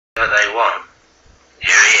that they want.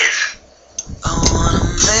 Here he is. I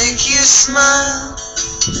wanna make you smile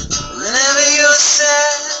whenever you're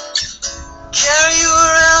sad. Carry you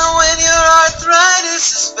around when your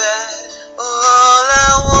arthritis is bad. All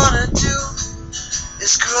I wanna do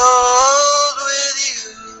is grow old with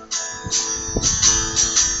you.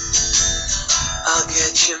 I'll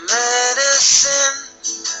get you medicine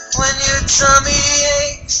when your tummy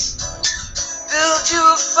aches. Build you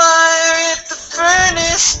a fire if the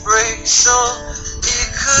furnace breaks. Oh, it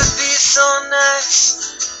could be so nice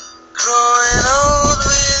growing old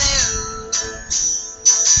with you.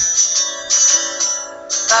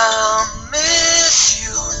 I'll miss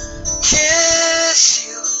you, kiss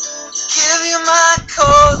you, give you my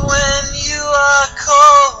coat when you are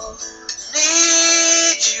cold.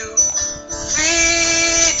 Need you,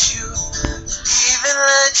 feed you, even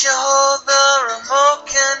let you hold the remote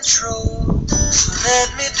control. So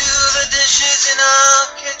let me do the dishes in our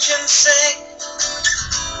kitchen sink.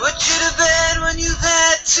 Put you to bed when you've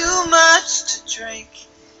had too much to drink.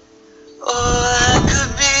 Or I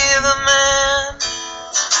could be the man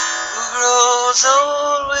who grows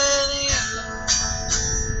old with you.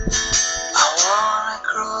 I wanna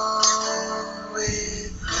grow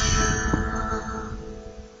with you.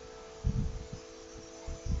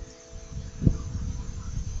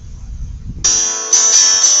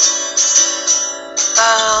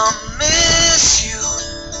 I'll miss you,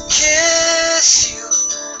 kiss you,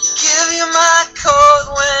 give you my coat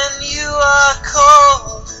when you are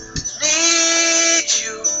cold. Need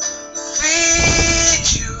you, feed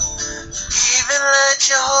you, even let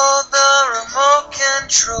you hold the remote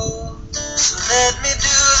control. So let me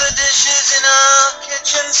do the dishes in our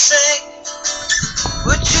kitchen sink.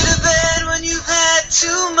 Put you to bed when you've had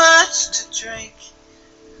too much to drink.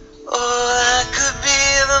 Or I could be